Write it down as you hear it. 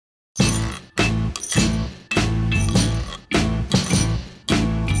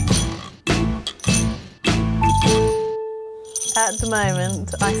At the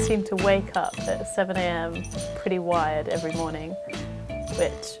moment, I seem to wake up at 7 a.m. pretty wired every morning,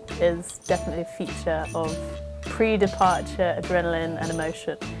 which is definitely a feature of pre-departure adrenaline and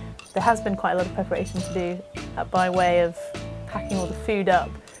emotion. There has been quite a lot of preparation to do by way of packing all the food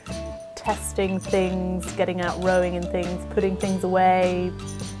up, testing things, getting out rowing and things, putting things away,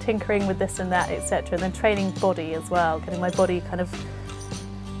 tinkering with this and that, etc. And then training body as well, getting my body kind of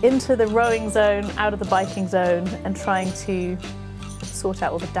into the rowing zone, out of the biking zone, and trying to sort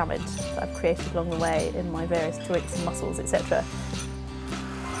out all the damage that I've created along the way in my various joints and muscles, etc.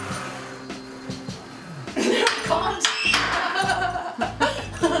 I can't!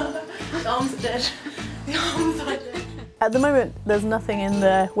 The arms are dead. The arms are dead. At the moment, there's nothing in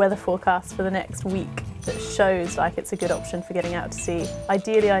the weather forecast for the next week that shows like it's a good option for getting out to sea.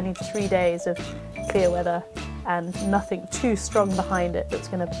 Ideally, I need 3 days of clear weather and nothing too strong behind it that's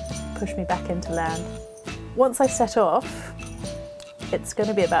going to push me back into land. Once I set off, it's going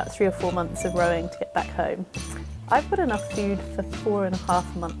to be about 3 or 4 months of rowing to get back home. I've got enough food for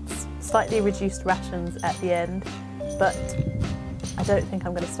 4.5 months, slightly reduced rations at the end, but I don't think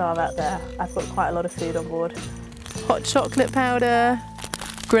I'm going to starve out there. I've got quite a lot of food on board. Hot chocolate powder,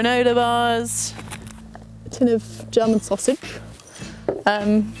 granola bars, a tin of German sausage,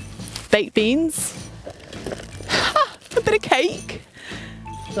 baked beans, a bit of cake.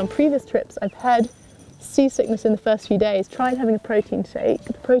 On previous trips I've had seasickness in the first few days, tried having a protein shake.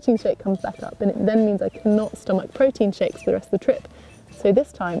 The protein shake comes back up and it then means I cannot stomach protein shakes for the rest of the trip. So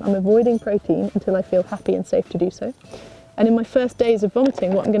this time I'm avoiding protein until I feel happy and safe to do so. And in my first days of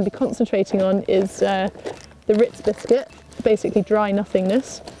vomiting, what I'm going to be concentrating on is the Ritz biscuit, basically dry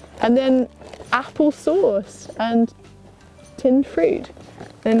nothingness, and then apple sauce and tinned fruit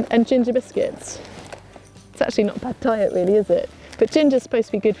and ginger biscuits. It's actually not a bad diet really, is it? But ginger's supposed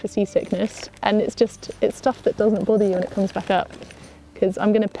to be good for seasickness, and it's stuff that doesn't bother you when it comes back up, because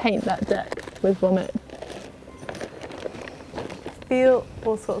I'm going to paint that deck with vomit. I feel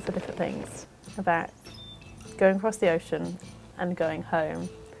all sorts of different things about going across the ocean and going home.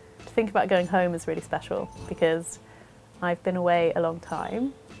 To think about going home is really special because I've been away a long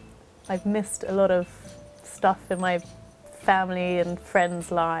time. I've missed a lot of stuff in my family and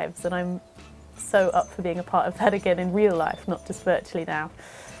friends' lives, and I'm so up for being a part of that again in real life, not just virtually now.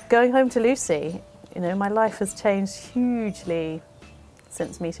 Going home to Lucy, you know, my life has changed hugely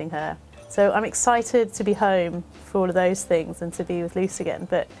since meeting her. So I'm excited to be home for all of those things and to be with Lucy again,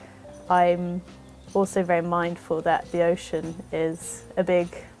 but I'm also very mindful that the ocean is a big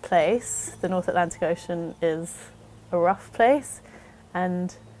place. The North Atlantic Ocean is a rough place,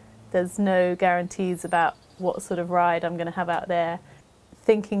 and there's no guarantees about what sort of ride I'm going to have out there.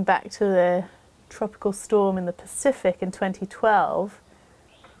 Thinking back to the tropical storm in the Pacific in 2012,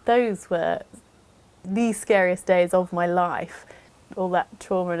 those were the scariest days of my life. All that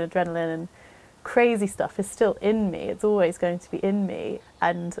trauma and adrenaline and crazy stuff is still in me. It's always going to be in me,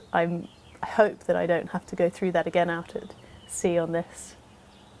 and I hope that I don't have to go through that again out at sea on this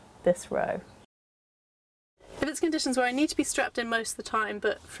row. If it's conditions where I need to be strapped in most of the time,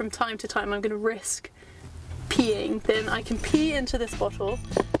 but from time to time I'm going to risk peeing, then I can pee into this bottle.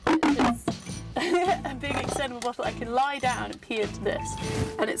 It's a big extendable bottle. I can lie down and pee into this,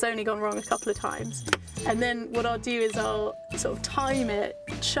 and it's only gone wrong a couple of times. And then what I'll do is I'll sort of time it,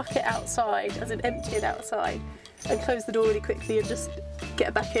 chuck it outside, as in empty it outside, and close the door really quickly and just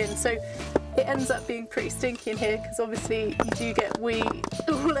get back in. So it ends up being pretty stinky in here because obviously you do get wee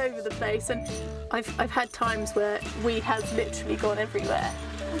all over the place, and I've had times where wee has literally gone everywhere.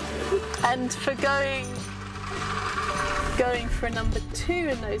 And for going for a number 2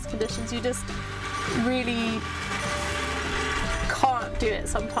 in those conditions, you just really can't do it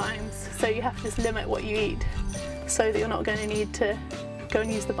sometimes. So you have to just limit what you eat so that you're not going to need to go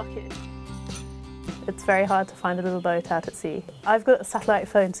and use the bucket. It's very hard to find a little boat out at sea. I've got a satellite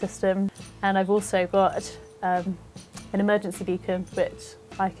phone system, and I've also got an emergency beacon which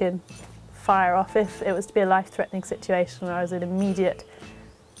I can fire off if it was to be a life-threatening situation where I was in immediate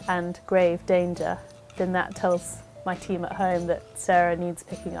and grave danger. Then that tells my team at home that Sarah needs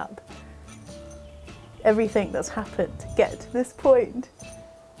picking up. Everything that's happened to get to this point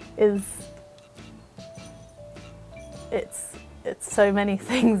is it's so many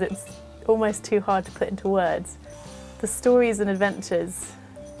things. It's almost too hard to put into words. The stories and adventures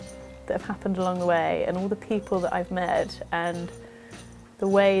that have happened along the way, and all the people that I've met, and the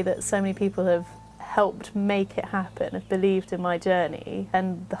way that so many people have helped make it happen, have believed in my journey,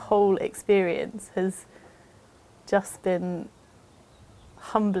 and the whole experience has just been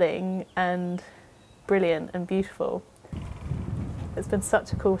humbling and brilliant and beautiful. It's been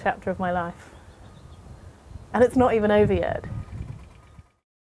such a cool chapter of my life. And it's not even over yet.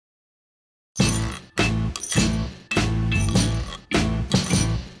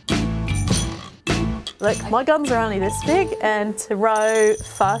 Look, my guns are only this big, and to row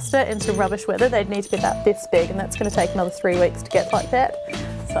faster into rubbish weather, they'd need to be about this big, and that's going to take another 3 weeks to get like that.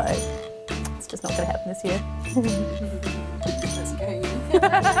 So it's just not going to happen this year. Let's go.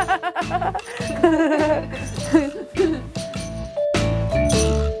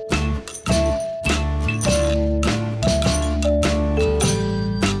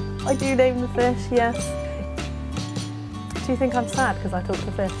 I do name the fish, yes. Do you think I'm sad because I talk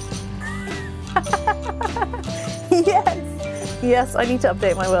to fish? Yes, yes, I need to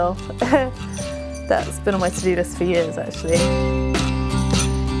update my will. That's been on my to-do list for years, actually.